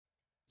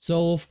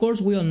So of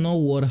course we all know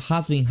what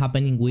has been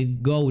happening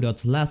with Godot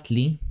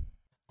lastly,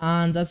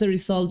 and as a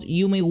result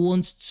you may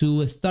want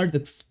to start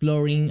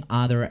exploring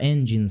other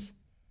engines.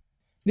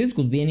 This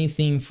could be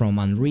anything from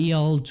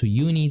Unreal to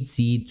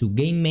Unity to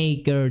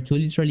GameMaker to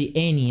literally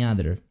any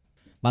other.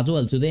 But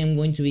well, today I'm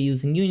going to be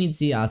using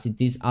Unity as it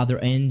is other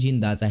engine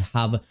that I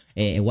have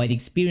a wide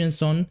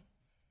experience on.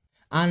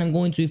 And I'm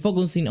going to be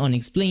focusing on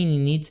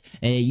explaining it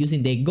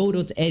using the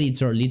Godot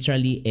editor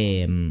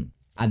literally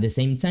at the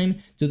same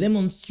time to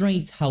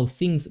demonstrate how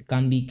things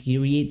can be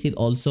created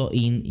also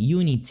in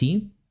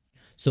Unity.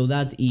 So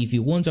that if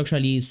you want to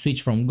actually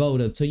switch from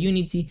Godot to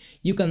Unity,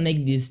 you can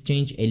make this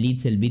change a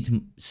little bit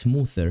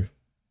smoother.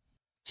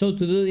 So to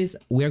do this,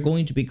 we are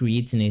going to be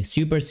creating a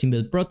super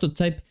simple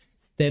prototype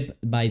step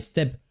by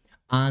step.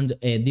 And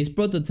this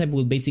prototype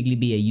will basically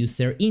be a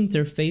user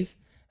interface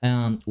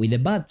with a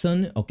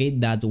button, okay,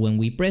 that when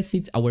we press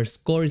it, our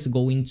score is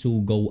going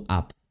to go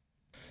up.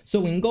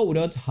 So in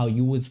Godot, how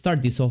you would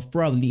start this off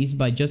probably is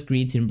by just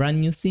creating a brand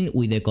new scene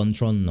with a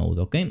control node,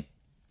 okay?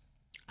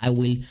 I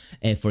will,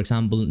 for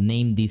example,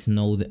 name this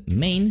node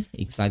main,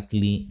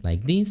 exactly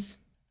like this.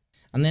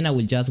 And then I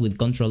will just with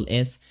Ctrl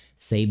S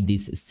save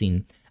this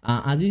scene.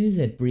 As this is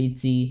a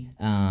pretty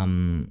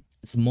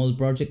small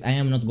project, I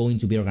am not going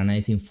to be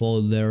organizing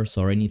folders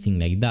or anything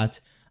like that.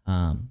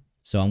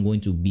 So I'm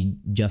going to be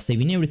just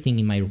saving everything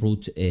in my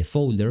root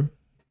folder.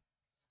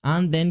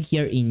 And then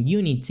here in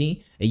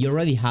Unity, you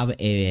already have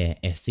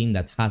a scene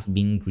that has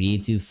been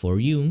created for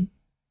you.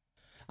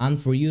 And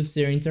for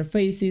user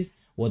interfaces,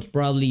 what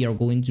probably you're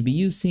going to be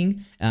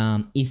using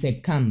is a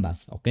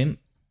canvas, okay?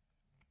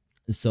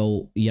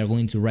 So you're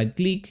going to right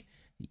click,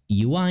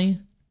 UI,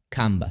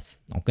 canvas,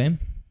 okay?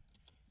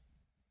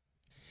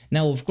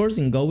 Now, of course,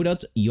 in Godot,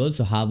 you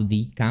also have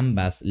the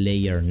canvas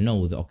layer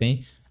node,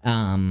 okay?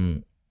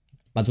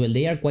 But well,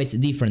 they are quite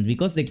different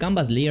because the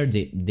canvas layer,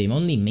 the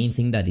only main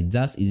thing that it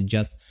does is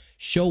just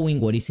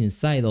showing what is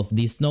inside of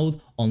this node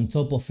on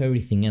top of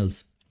everything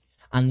else.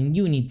 And in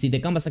Unity, the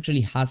canvas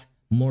actually has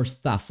more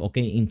stuff,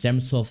 okay, in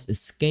terms of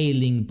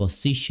scaling,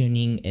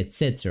 positioning,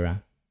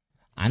 etc.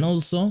 And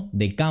also,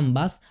 the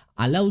canvas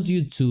allows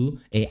you to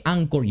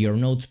anchor your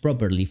nodes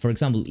properly. For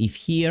example, if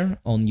here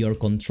on your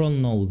control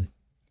node,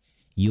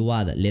 you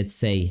add, let's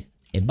say,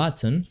 a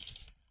button,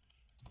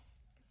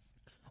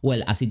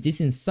 well, as it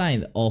is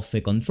inside of a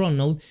control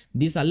node,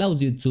 this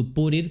allows you to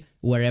put it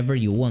wherever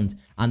you want.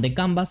 And the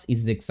canvas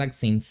is the exact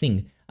same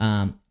thing.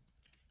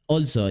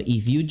 Also,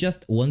 if you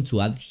just want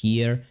to add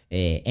here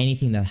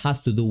anything that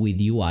has to do with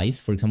UIs,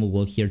 for example,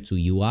 go here to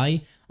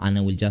UI and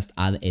I will just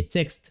add a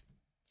text.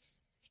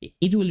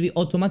 It will be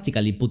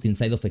automatically put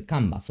inside of a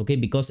canvas, okay?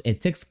 Because a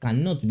text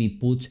cannot be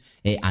put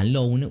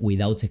alone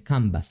without a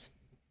canvas.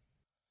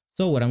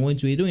 So what I'm going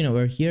to be doing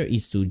over here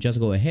is to just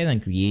go ahead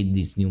and create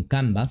this new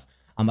canvas.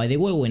 And by the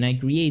way, when I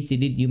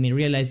created it, you may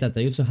realize that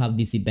I also have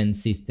this event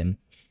system.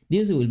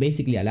 This will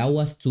basically allow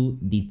us to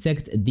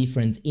detect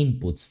different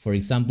inputs. For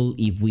example,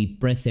 if we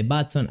press a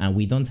button and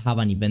we don't have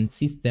an event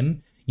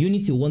system,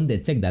 Unity won't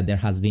detect that there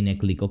has been a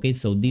click, okay?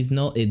 So this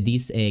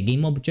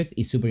game object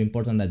is super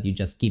important that you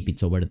just keep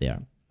it over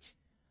there.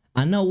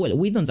 And now, well,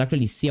 we don't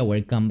actually see our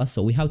canvas,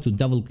 so we have to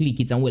double click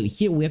it. And well,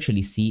 here we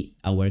actually see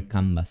our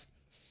canvas.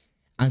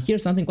 And here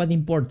something quite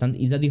important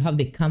is that you have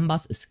the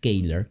canvas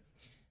scaler.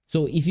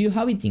 So if you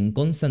have it in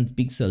constant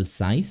pixel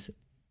size,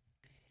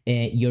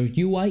 your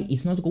UI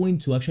is not going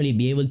to actually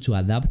be able to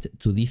adapt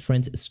to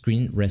different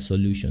screen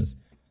resolutions.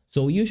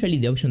 So usually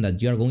the option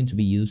that you are going to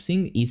be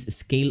using is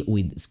scale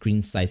with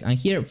screen size. And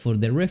here for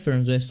the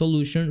reference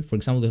resolution, for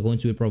example, they're going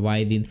to be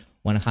provided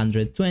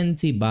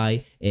 120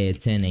 by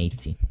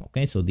 1080.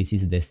 Okay, so this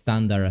is the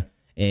standard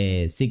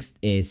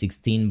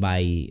 16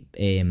 by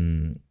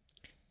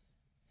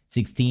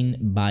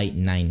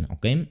 9,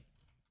 okay,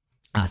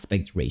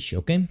 aspect ratio,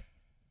 okay.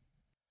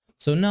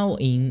 So now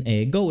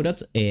in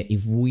Godot,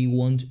 if we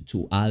want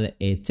to add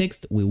a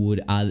text, we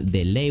would add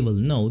the label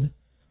node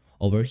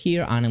over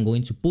here, and I'm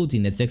going to put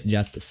in the text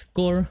just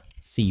score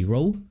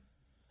 0.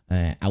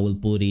 I will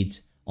put it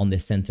on the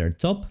center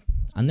top,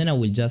 and then I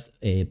will just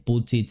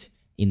put it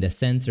in the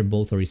center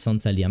both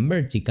horizontally and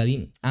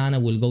vertically, and I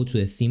will go to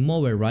the theme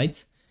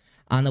overrides,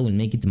 and I will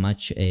make it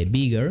much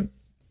bigger,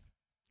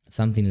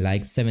 something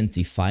like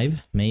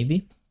 75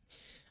 maybe,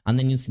 and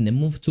then using the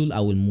move tool,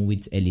 I will move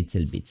it a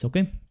little bit,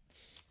 okay.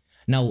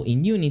 Now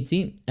in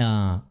Unity,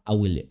 I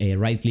will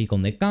right click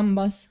on the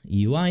canvas,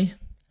 UI,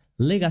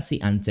 legacy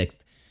and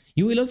text.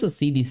 You will also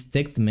see this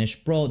text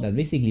mesh pro that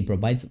basically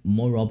provides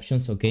more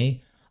options,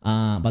 okay?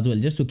 But well,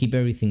 just to keep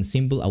everything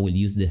simple, I will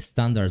use the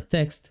standard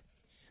text.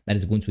 That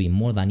is going to be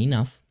more than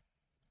enough.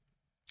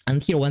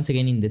 And here once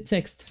again in the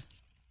text,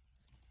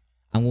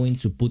 I'm going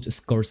to put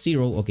score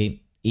 0,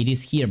 okay? It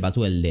is here, but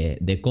well,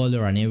 the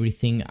color and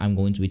everything, I'm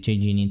going to be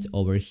changing it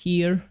over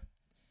here.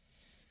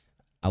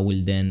 I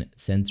will then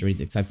center it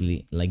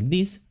exactly like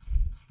this.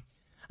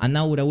 And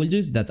now what I will do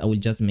is that I will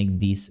just make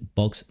this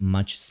box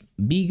much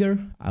bigger.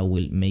 I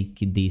will make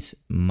this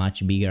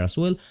much bigger as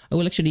well. I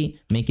will actually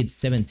make it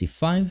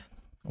 75,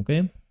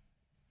 okay,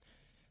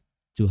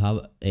 to have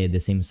the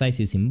same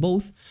sizes in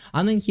both.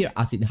 And then here,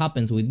 as it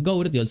happens with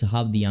Godot, you also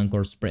have the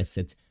anchors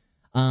preset.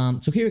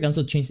 So here you can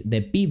also change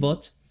the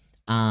pivot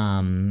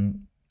and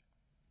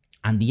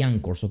the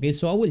anchors. Okay,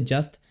 so I will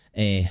just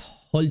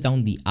hold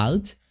down the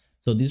Alt.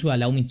 So this will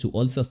allow me to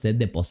also set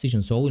the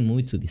position. So I will move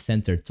it to the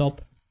center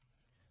top.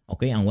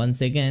 Okay, and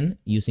once again,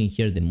 using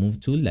here the move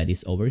tool that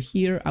is over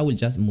here, I will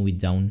just move it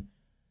down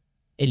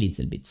a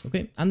little bit.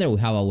 Okay, and there we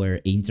have our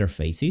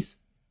interfaces.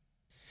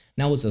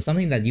 Now also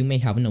something that you may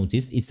have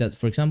noticed is that,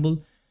 for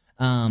example,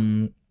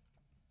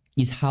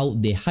 is how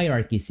the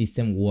hierarchy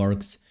system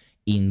works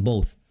in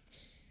both.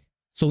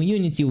 So in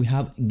Unity we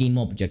have game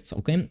objects,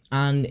 okay,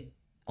 and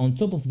on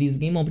top of these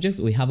game objects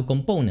we have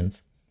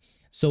components.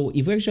 So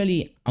if we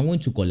actually, I'm going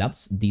to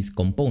collapse these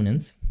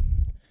components.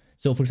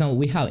 So for example,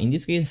 we have, in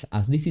this case,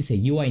 as this is a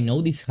UI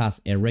node, this has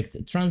a rect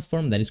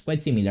transform that is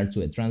quite similar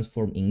to a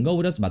transform in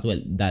Godot, but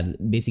well,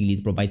 that basically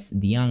it provides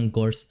the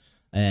anchors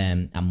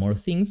and more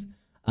things.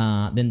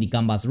 Then the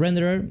canvas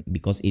renderer,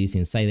 because it is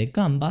inside the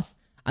canvas.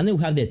 And then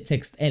we have the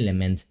text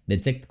element, the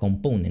text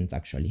component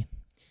actually.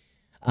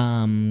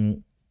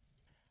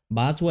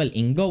 But well,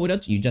 in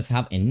Godot, you just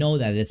have a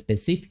node that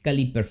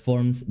specifically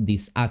performs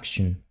this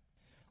action.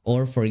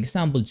 Or for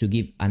example, to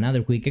give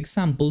another quick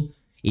example,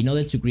 in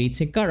order to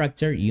create a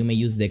character, you may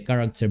use the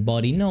character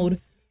body node,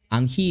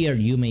 and here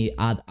you may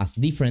add as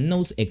different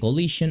nodes a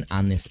collision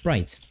and a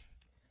sprite.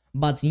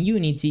 But in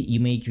Unity, you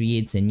may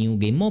create a new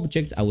game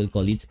object, I will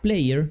call it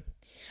player,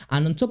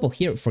 and on top of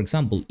here, for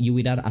example, you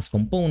will add as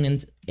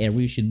component a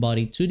reshoot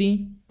body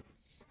 2D,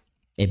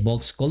 a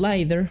box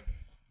collider,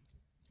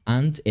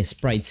 and a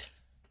sprite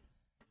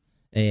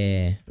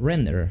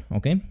renderer,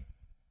 okay?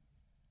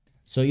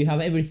 So you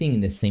have everything in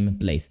the same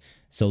place.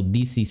 So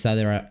this is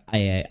other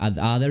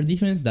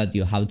difference that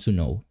you have to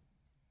know.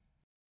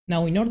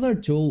 Now, in order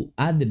to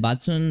add the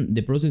button,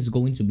 the process is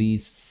going to be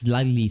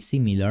slightly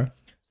similar.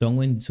 So I'm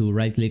going to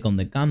right click on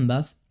the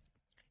canvas,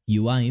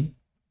 UI,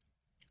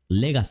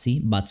 legacy,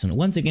 button.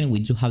 Once again, we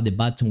do have the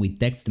button with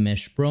Text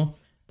Mesh Pro,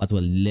 but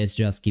well, let's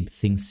just keep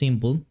things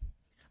simple.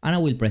 And I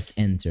will press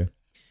enter.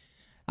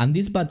 And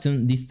this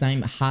button this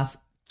time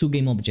has two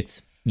game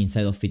objects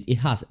inside of it. It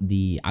has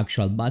the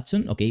actual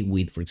button, okay,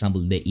 with, for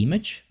example, the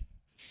image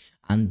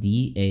and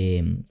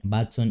the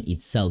button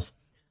itself.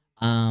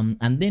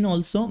 And then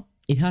also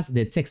it has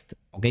the text,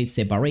 okay,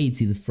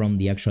 separated from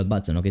the actual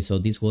button. Okay, so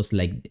this was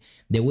like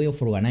the way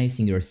of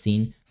organizing your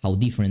scene, how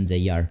different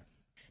they are.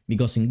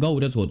 Because in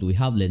Godot, what we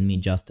have, let me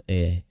just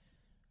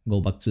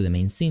go back to the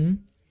main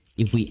scene.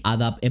 If we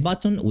add up a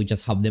button, we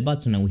just have the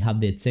button and we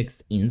have the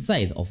text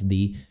inside of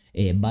the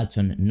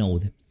button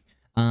node.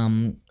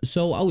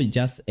 So I will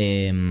just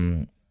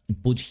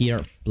put here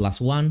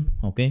 +1,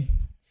 okay,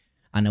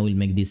 and I will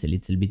make this a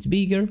little bit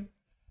bigger,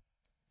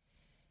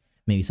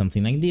 maybe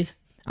something like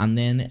this, and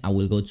then I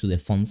will go to the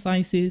font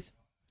sizes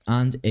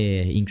and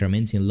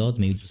incrementing a lot,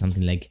 maybe to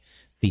something like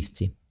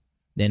 50.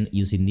 Then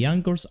using the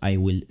anchors, I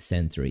will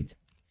center it.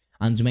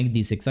 And to make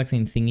this exact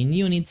same thing in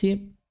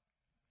Unity,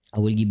 I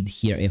will give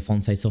here a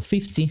font size of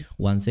 50.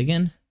 Once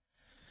again,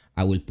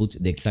 I will put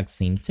the exact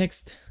same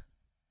text.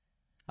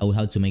 I will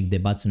have to make the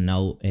button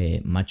now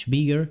much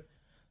bigger.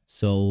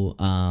 So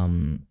I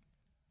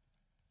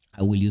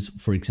will use,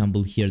 for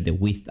example, here the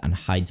width and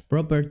height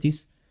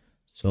properties.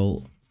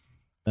 So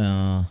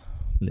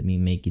let me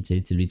make it a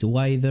little bit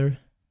wider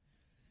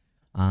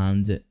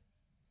and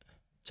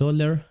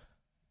taller.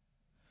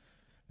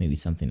 Maybe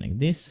something like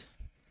this.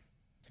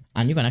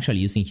 And you can actually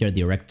use in here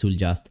the rect tool,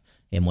 just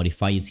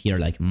modify it here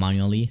like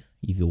manually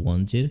if you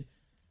wanted.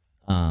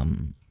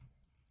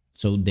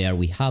 So there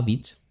we have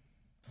it.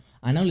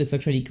 And now let's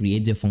actually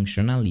create the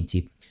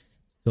functionality.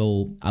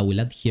 So I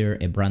will add here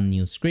a brand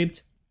new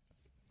script.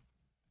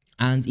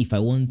 And if I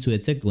want to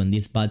detect when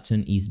this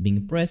button is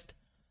being pressed,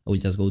 I will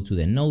just go to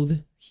the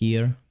node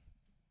here,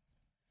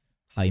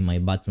 have my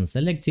button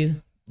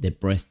selected, the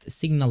pressed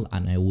signal,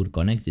 and I would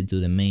connect it to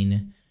the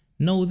main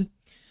node.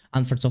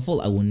 And first of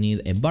all, I will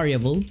need a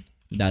variable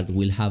that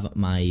will have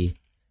my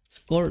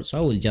score. So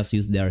I will just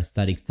use their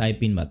static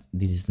typing, but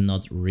this is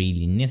not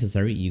really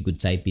necessary. You could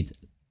type it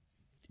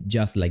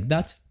just like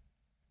that.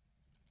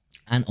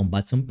 And on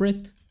button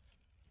pressed,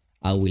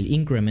 I will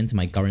increment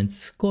my current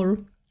score,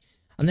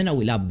 and then I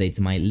will update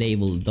my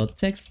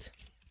label.text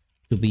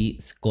to be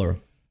score.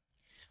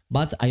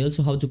 But I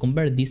also have to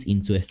convert this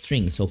into a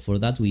string, so for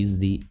that we use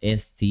the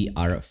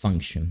str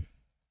function.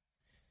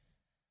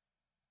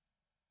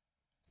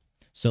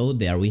 So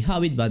there we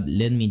have it, but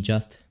let me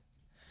just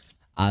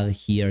add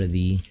here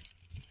the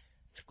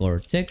score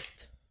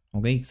text,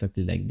 okay,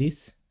 exactly like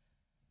this.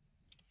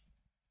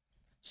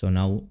 So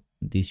now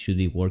this should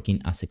be working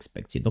as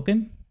expected,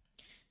 okay?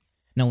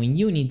 Now in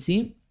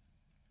Unity,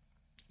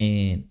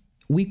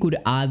 we could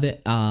add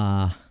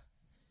a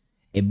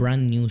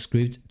brand new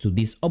script to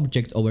this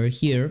object over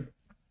here,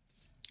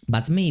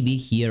 but maybe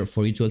here,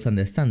 for you to also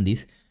understand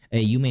this,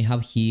 you may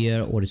have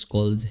here what is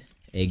called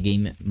a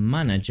game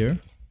manager.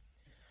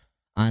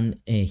 And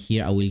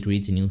here I will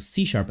create a new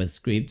C#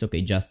 script,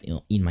 okay, just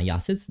in my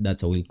assets,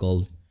 that I will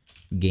call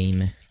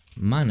game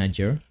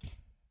manager.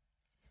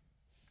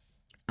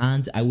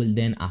 and I will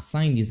then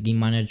assign this game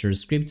manager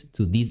script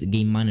to this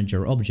game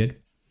manager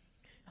object.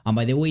 And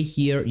by the way,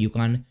 here you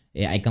can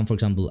I can, for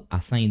example,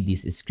 assign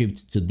this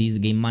script to this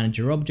game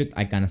manager object.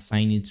 I can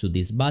assign it to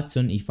this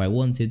button if I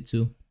wanted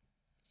to,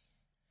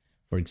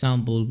 for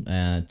example,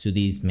 to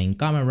this main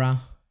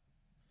camera,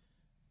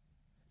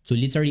 to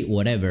literally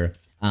whatever.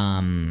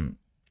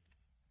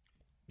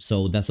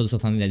 So that's also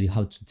something that you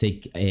have to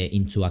take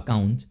into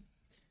account.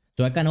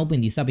 So I can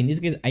open this up. In this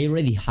case, I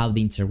already have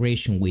the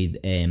integration with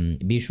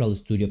Visual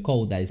Studio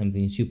Code. That is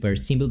something super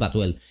simple, but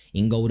well,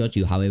 in Godot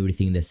you have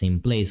everything in the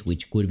same place,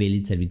 which could be a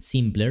little bit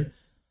simpler,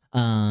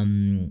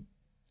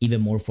 even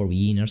more for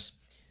beginners.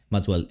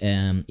 But well,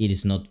 it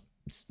is not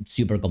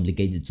super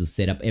complicated to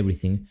set up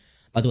everything.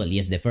 But well,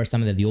 yes, the first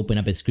time that you open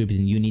up a script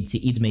in Unity,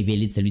 it may be a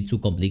little bit too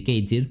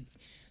complicated.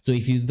 So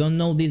if you don't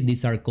know this,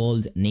 these are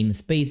called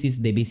namespaces.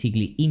 They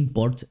basically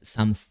import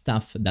some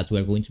stuff that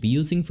we're going to be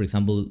using, for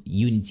example,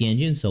 Unity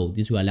engine. So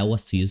this will allow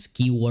us to use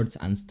keywords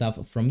and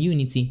stuff from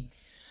Unity.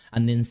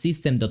 And then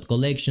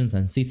system.collections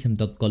and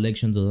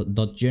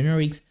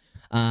system.collection.generics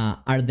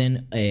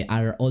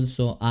are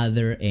also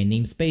other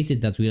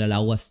namespaces that will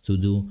allow us to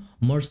do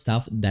more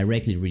stuff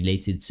directly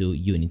related to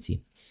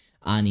Unity.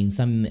 And in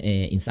some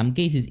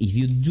cases, if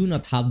you do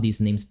not have these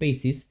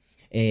namespaces,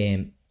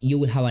 you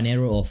will have an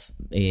error of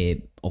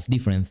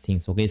different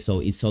things. Okay, so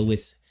it's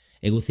always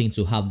a good thing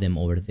to have them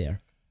over there.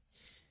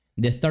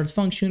 The start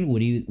function will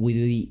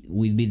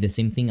be the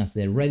same thing as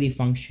the ready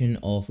function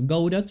of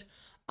Godot,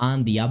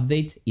 and the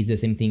update is the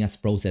same thing as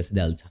process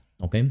delta.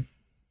 Okay,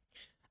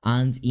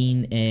 and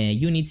in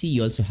Unity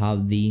you also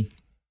have the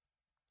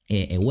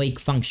awake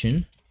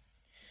function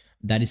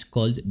that is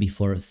called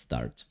before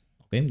start.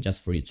 Okay,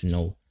 just for you to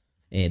know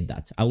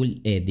that. I will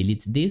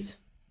delete this.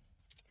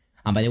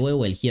 And by the way,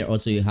 well, here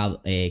also you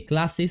have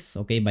classes,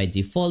 okay, by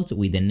default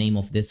with the name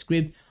of the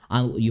script,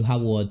 and you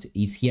have what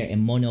is here a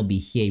mono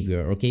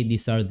behavior, okay.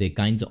 These are the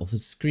kinds of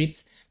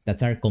scripts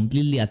that are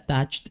completely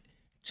attached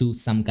to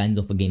some kind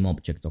of a game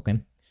object,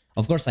 okay.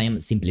 Of course, I am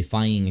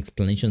simplifying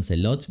explanations a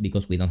lot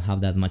because we don't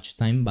have that much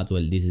time, but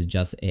well, this is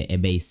just a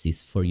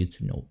basis for you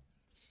to know.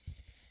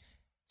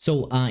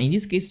 So in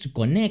this case, to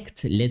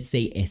connect, let's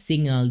say, a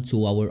signal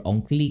to our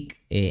onClick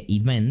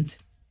event,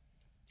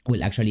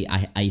 well, actually,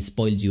 I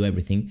spoiled you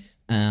everything,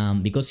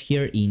 because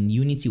here in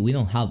Unity we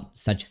don't have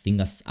such thing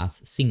as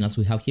signals.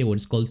 We have here what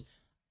is called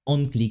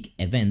onClick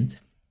event.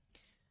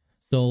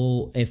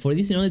 So for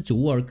this, in order to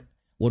work,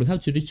 what we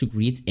have to do is to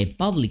create a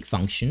public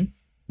function,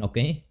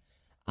 okay,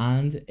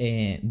 and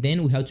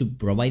then we have to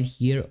provide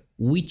here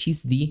which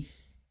is the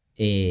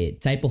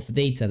type of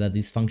data that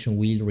this function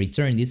will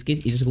return. In this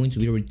case, it is going to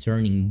be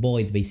returning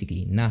void,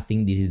 basically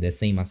nothing. This is the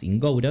same as in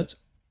Godot.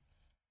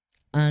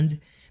 And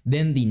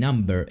then the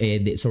number,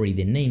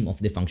 the name of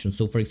the function.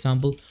 So for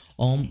example,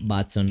 on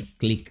button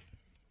click.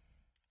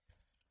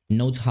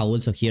 Note how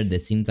also here the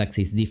syntax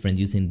is different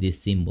using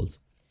these symbols.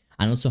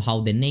 And also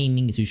how the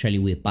naming is usually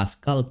with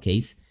Pascal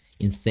case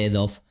instead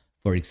of,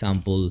 for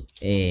example,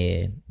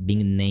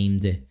 being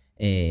named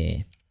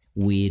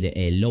with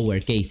lower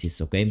cases,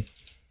 okay?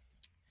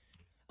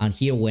 And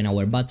here when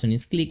our button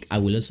is clicked, I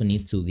will also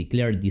need to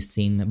declare the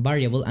same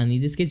variable. And in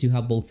this case, you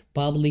have both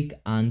public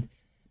and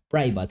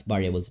private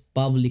variables.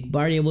 Public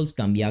variables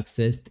can be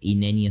accessed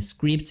in any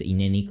script,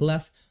 in any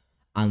class,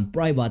 and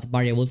private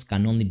variables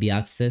can only be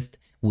accessed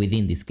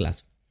within this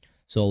class.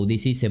 So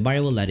this is a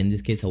variable that in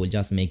this case I will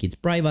just make it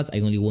private.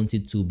 I only want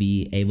it to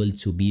be able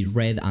to be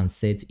read and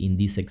set in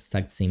this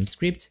exact same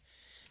script.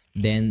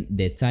 Then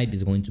the type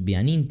is going to be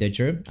an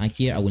integer, and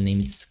here I will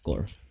name it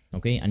score.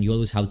 Okay, and you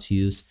always have to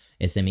use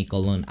a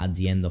semicolon at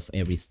the end of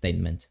every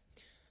statement.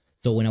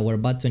 So when our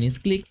button is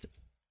clicked,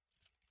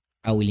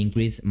 I will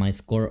increase my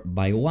score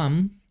by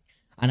 1,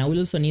 and I will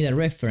also need a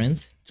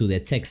reference to the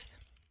text.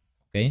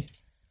 Okay,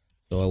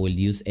 so I will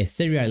use a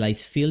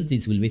serialized field.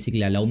 This will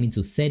basically allow me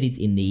to set it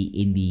in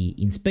the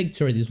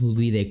inspector. This will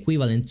be the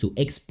equivalent to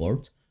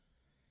export,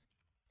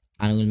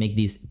 and I will make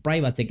this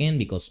private again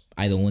because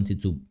I don't want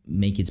it to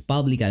make it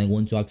public. I don't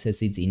want to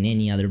access it in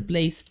any other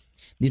place.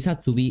 This has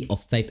to be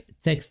of type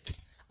text,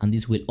 and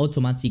this will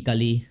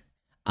automatically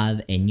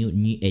add a new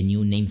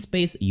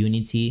namespace,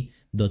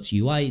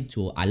 unity.ui,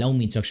 to allow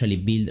me to actually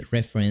build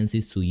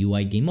references to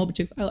UI game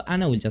objects,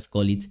 and I will just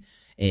call it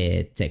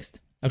text.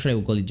 Actually, I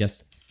will call it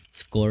just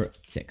score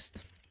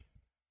text.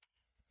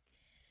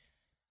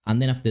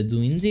 And then after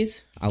doing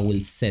this, I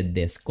will set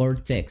the score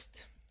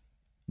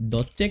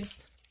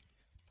text.text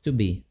to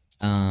be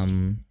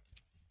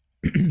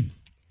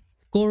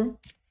score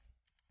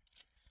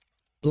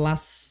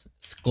plus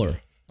score.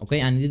 Okay,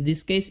 and in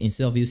this case,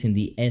 instead of using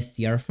the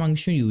str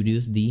function, you would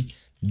use the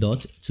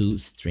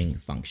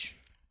 .toString function.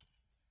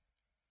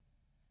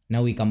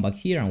 Now we come back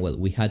here, and well,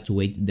 we had to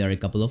wait there a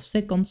couple of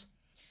seconds.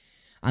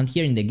 And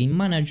here in the game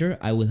manager,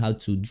 I will have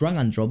to drag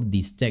and drop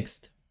this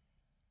text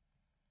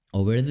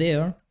over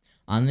there.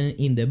 And then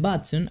in the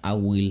button, I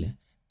will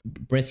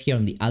press here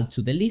on the add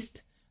to the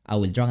list. I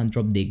will drag and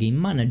drop the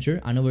game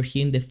manager, and over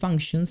here in the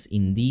functions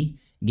in the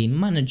game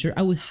manager,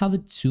 I will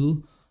have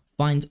to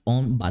find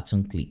on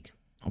button click.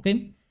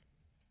 Okay.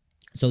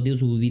 So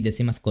this will be the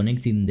same as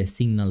connecting the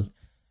signal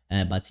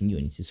but in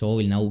Unity. So I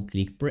will now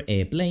click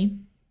play.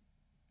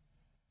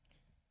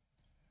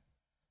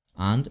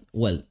 And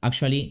well,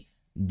 actually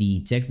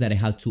the text that I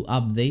have to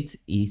update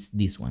is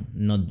this one,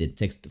 not the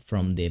text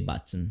from the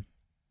button.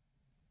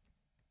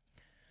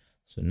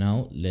 So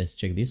now let's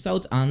check this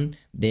out, and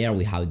there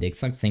we have the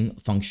exact same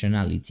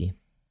functionality.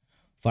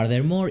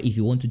 Furthermore, if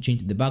you want to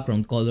change the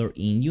background color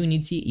in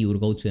Unity, you will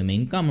go to the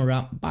main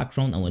camera,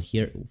 background, and well,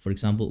 here, for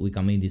example, we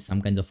can make this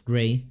some kind of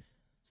gray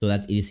so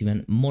that it is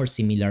even more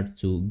similar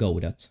to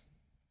Godot.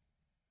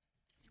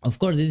 Of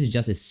course, this is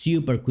just a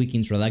super quick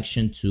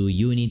introduction to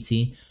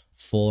Unity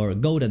for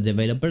Godot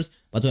developers,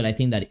 but well, I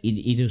think that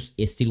it is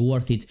still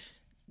worth it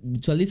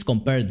to at least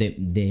compare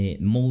the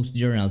most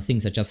general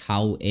things, such as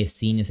how a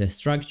scene is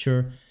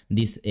structured,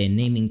 these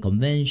naming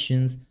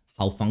conventions,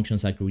 how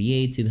functions are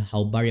created,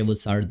 how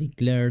variables are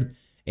declared,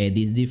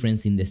 this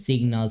difference in the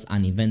signals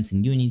and events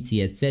in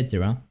Unity,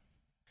 etc.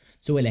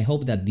 So well, I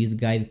hope that this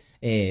guide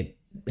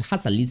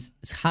has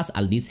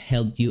at least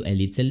helped you a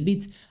little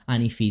bit,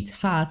 and if it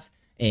has,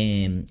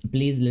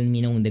 please let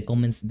me know in the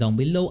comments down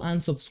below and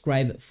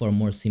subscribe for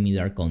more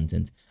similar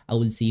content. I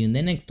will see you in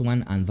the next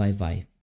one, and bye bye.